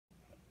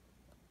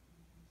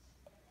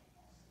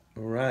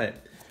All right.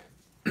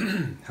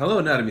 Hello,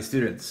 anatomy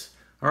students.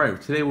 All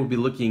right, today we'll be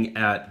looking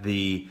at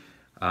the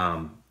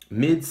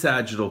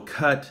mid-sagittal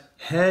cut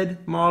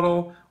head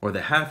model or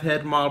the half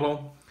head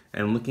model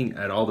and looking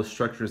at all the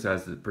structures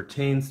as it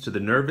pertains to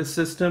the nervous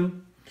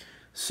system.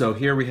 So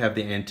here we have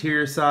the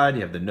anterior side,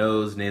 you have the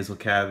nose, nasal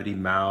cavity,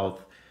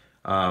 mouth,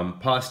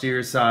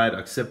 posterior side,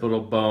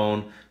 occipital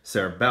bone,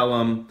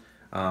 cerebellum.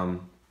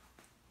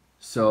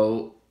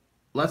 So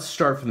let's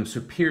start from the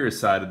superior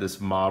side of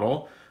this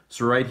model.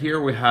 So right here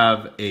we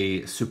have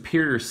a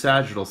superior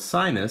sagittal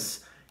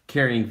sinus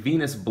carrying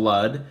venous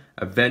blood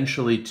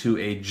eventually to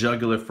a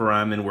jugular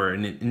foramen where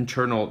an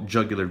internal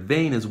jugular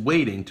vein is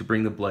waiting to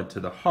bring the blood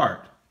to the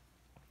heart.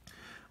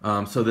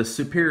 So the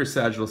superior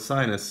sagittal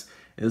sinus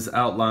is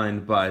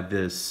outlined by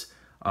this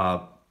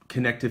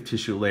connective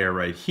tissue layer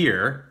right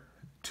here,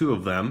 two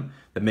of them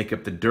that make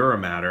up the dura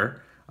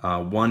mater,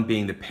 one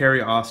being the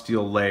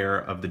periosteal layer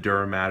of the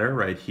dura mater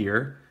right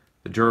here.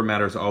 The dura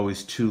mater is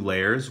always two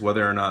layers,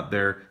 whether or not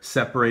they're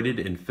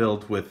separated and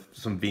filled with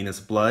some venous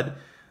blood.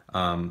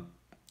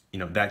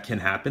 That can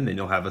happen, then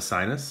you'll have a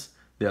sinus.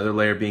 The other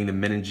layer being the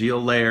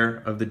meningeal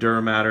layer of the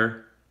dura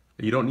mater.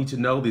 You don't need to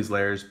know these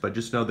layers, but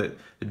just know that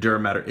the dura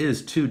mater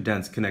is two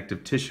dense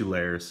connective tissue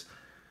layers.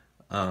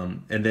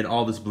 And then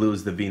all this blue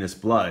is the venous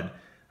blood.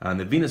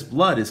 The venous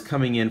blood is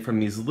coming in from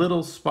these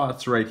little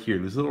spots right here,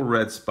 these little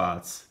red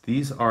spots.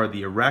 These are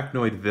the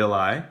arachnoid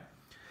villi.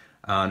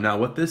 Now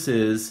what this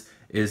is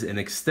an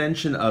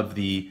extension of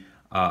the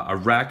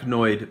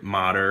arachnoid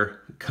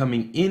mater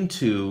coming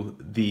into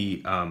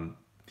the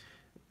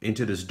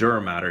into this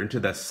dura mater, into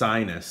the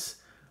sinus.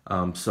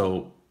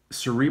 So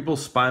cerebral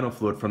spinal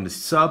fluid from the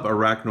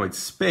subarachnoid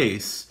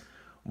space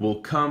will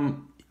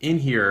come in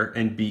here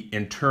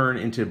and turn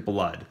into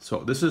blood. So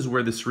this is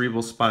where the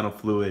cerebral spinal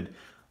fluid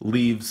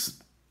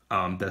leaves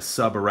the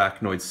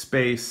subarachnoid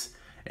space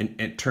and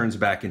it turns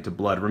back into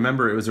blood.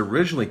 Remember, it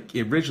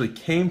originally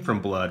came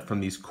from blood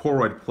from these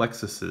choroid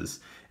plexuses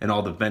and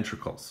all the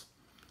ventricles.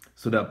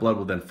 So that blood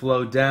will then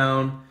flow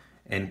down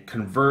and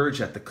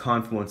converge at the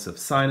confluence of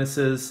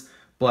sinuses.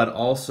 Blood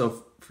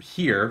also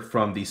here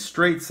from the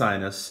straight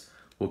sinus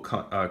will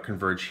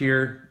converge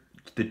here.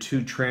 The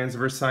two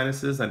transverse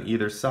sinuses on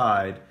either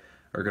side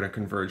are going to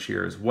converge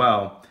here as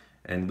well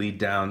and lead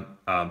down.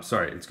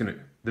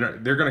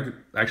 They're going to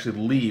actually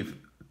leave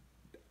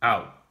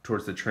out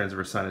towards the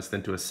transverse sinus,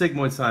 then to a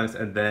sigmoid sinus,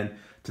 and then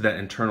to that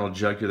internal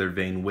jugular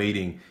vein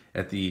waiting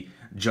at the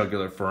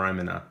jugular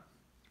foramina.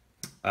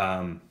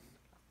 All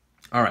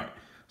right,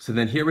 so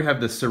then here we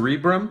have the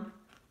cerebrum,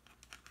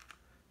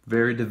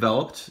 very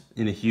developed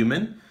in a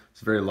human.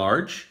 It's very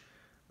large.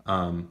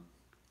 And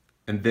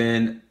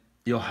then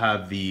you'll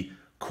have the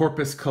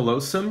corpus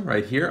callosum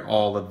right here.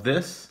 All of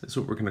this is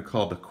what we're going to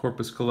call the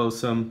corpus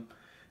callosum.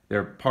 There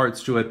are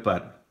parts to it,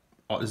 but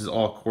this is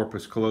all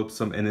corpus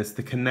callosum, and it's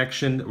the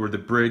connection or the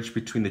bridge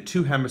between the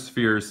two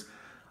hemispheres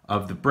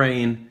of the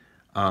brain.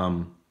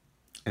 And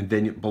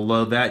then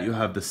below that you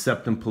have the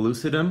septum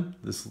pellucidum,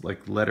 this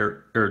like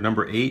letter or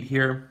number 8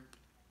 here.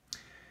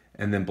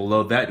 And then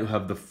below that you'll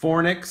have the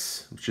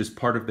fornix, which is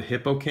part of the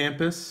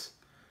hippocampus.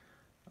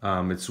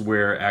 It's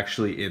where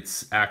actually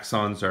its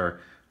axons are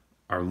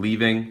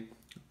leaving.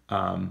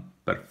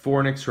 But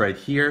fornix right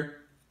here.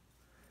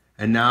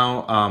 And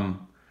now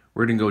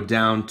we're going to go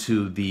down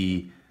to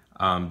the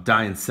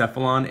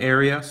diencephalon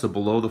area. So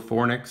below the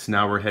fornix,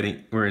 now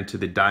we're into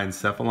the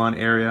diencephalon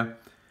area.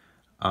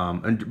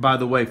 And by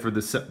the way,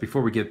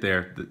 before we get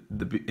there,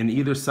 in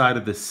either side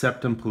of the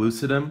septum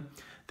pellucidum,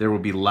 there will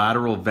be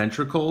lateral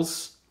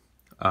ventricles.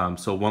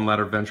 So one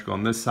lateral ventricle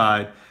on this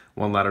side,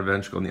 one lateral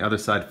ventricle on the other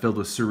side, filled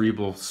with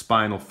cerebral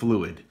spinal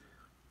fluid.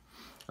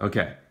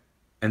 Okay,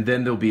 and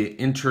then there'll be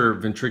an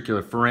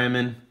interventricular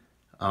foramen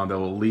that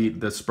will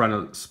lead the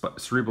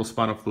cerebral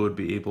spinal fluid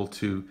be able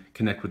to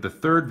connect with the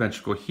third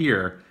ventricle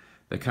here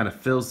that kind of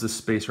fills this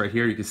space right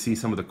here. You can see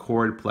some of the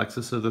choroid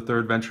plexus of the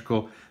third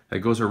ventricle that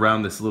goes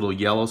around this little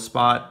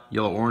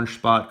yellow-orange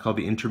spot called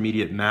the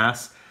intermediate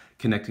mass,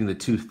 connecting the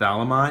two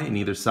thalami in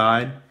either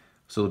side.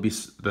 So it'll be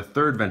the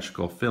third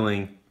ventricle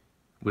filling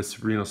with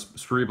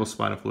cerebral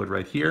spinal fluid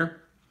right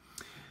here.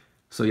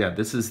 So yeah,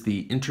 this is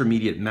the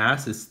intermediate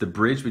mass. It's the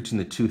bridge between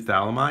the two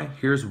thalami.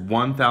 Here's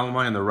one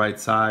thalami on the right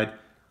side,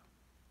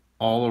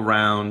 all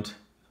around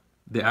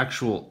the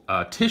actual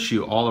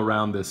tissue, all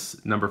around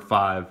this number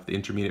 5, the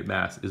intermediate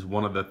mass, is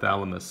one of the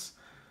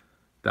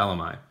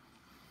thalami.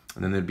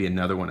 And then there'd be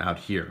another one out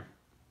here.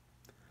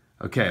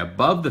 Okay,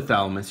 above the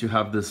thalamus, you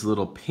have this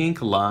little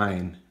pink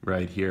line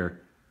right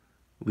here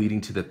leading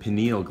to the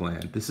pineal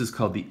gland. This is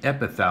called the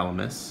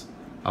epithalamus.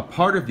 A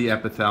part of the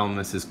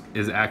epithalamus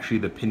is actually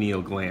the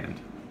pineal gland.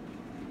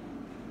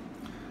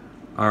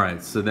 All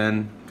right, so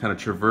then kind of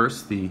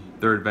traverse the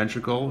third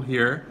ventricle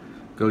here,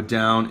 go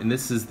down, and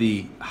this is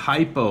the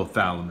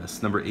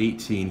hypothalamus, number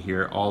 18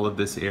 here, all of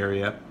this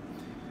area.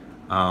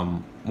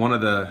 And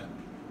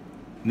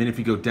then if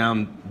you go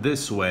down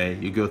this way,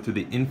 you go through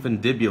the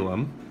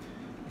infundibulum,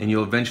 and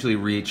you'll eventually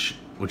reach,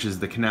 which is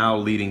the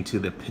canal leading to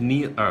the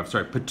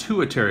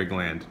pituitary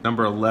gland,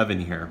 number 11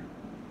 here.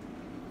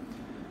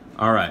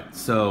 All right,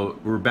 so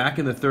we're back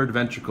in the third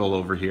ventricle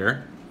over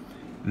here.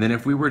 And then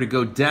if we were to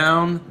go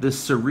down this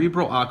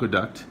cerebral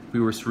aqueduct, if we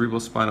were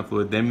cerebral spinal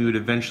fluid, then we would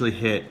eventually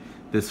hit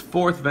this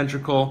fourth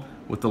ventricle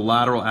with the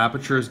lateral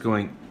apertures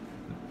going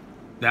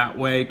that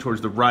way towards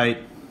the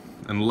right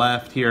and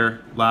left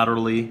here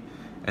laterally,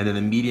 and then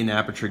the median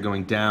aperture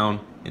going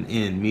down and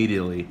in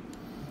medially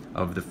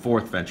of the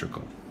fourth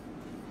ventricle.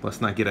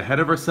 Let's not get ahead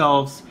of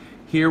ourselves.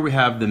 Here we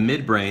have the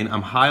midbrain.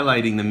 I'm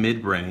highlighting the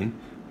midbrain,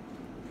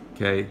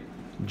 okay,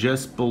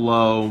 just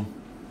below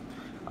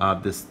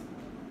this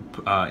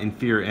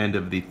inferior end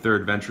of the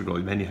third ventricle.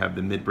 And then you have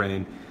the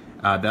midbrain.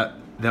 That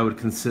would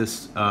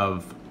consist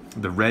of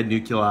the red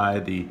nuclei,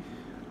 the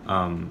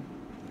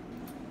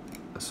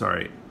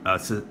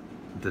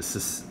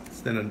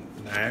the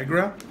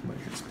Niagara.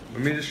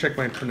 Let me just check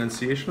my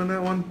pronunciation on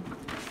that one.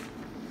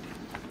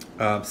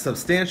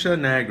 Substantia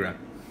nigra.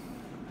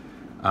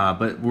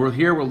 But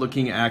we're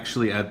looking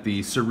actually at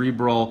the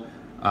cerebral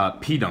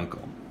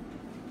peduncle.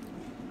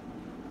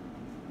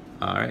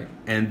 All right,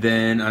 and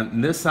then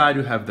on this side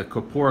we have the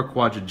corpora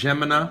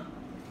quadrigemina.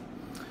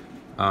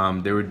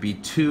 There would be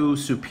two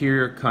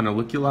superior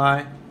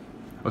colliculi,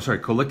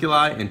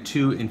 colliculi, and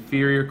two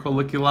inferior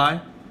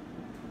colliculi.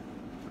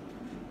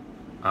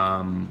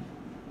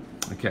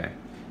 Okay,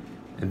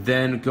 and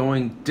then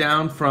going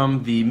down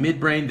from the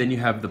midbrain, then you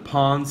have the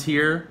pons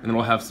here, and then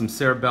we'll have some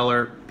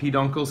cerebellar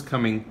peduncles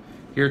coming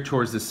here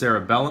towards the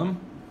cerebellum,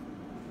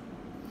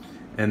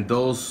 and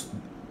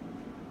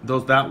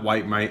that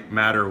white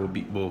matter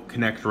will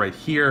connect right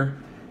here,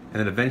 and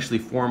then eventually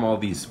form all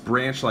these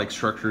branch-like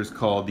structures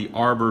called the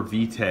arbor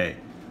vitae.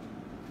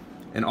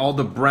 And all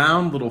the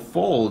brown little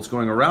folds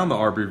going around the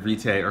arbor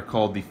vitae are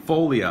called the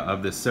folia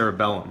of the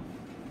cerebellum.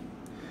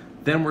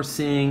 Then we're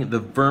seeing the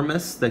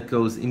vermis that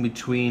goes in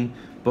between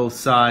both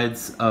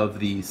sides of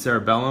the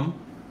cerebellum.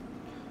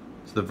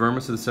 So the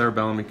vermis of the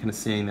cerebellum, you're kind of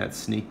seeing that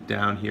sneak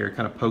down here, it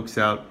kind of pokes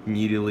out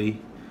immediately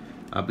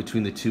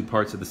between the two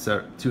parts of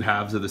the two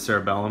halves of the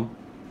cerebellum.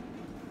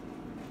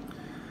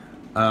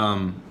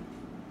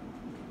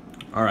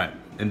 All right,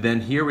 and then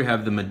here we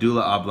have the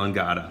medulla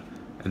oblongata,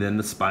 and then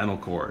the spinal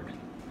cord.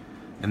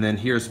 And then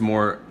here's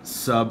more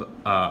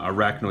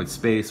subarachnoid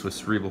space with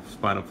cerebral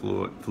spinal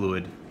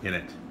fluid in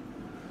it.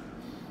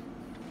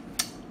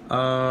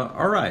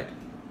 All right,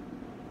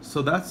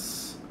 so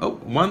that's,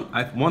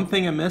 one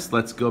thing I missed.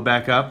 Let's go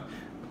back up.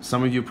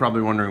 Some of you are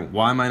probably wondering,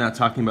 why am I not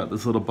talking about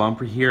this little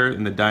bumper here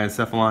in the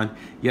diencephalon?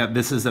 Yeah,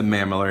 this is a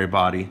mammillary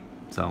body.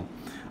 So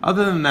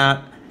other than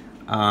that,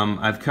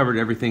 I've covered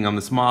everything on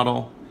this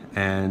model,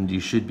 and you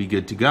should be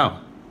good to go.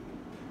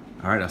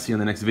 All right, I'll see you in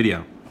the next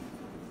video.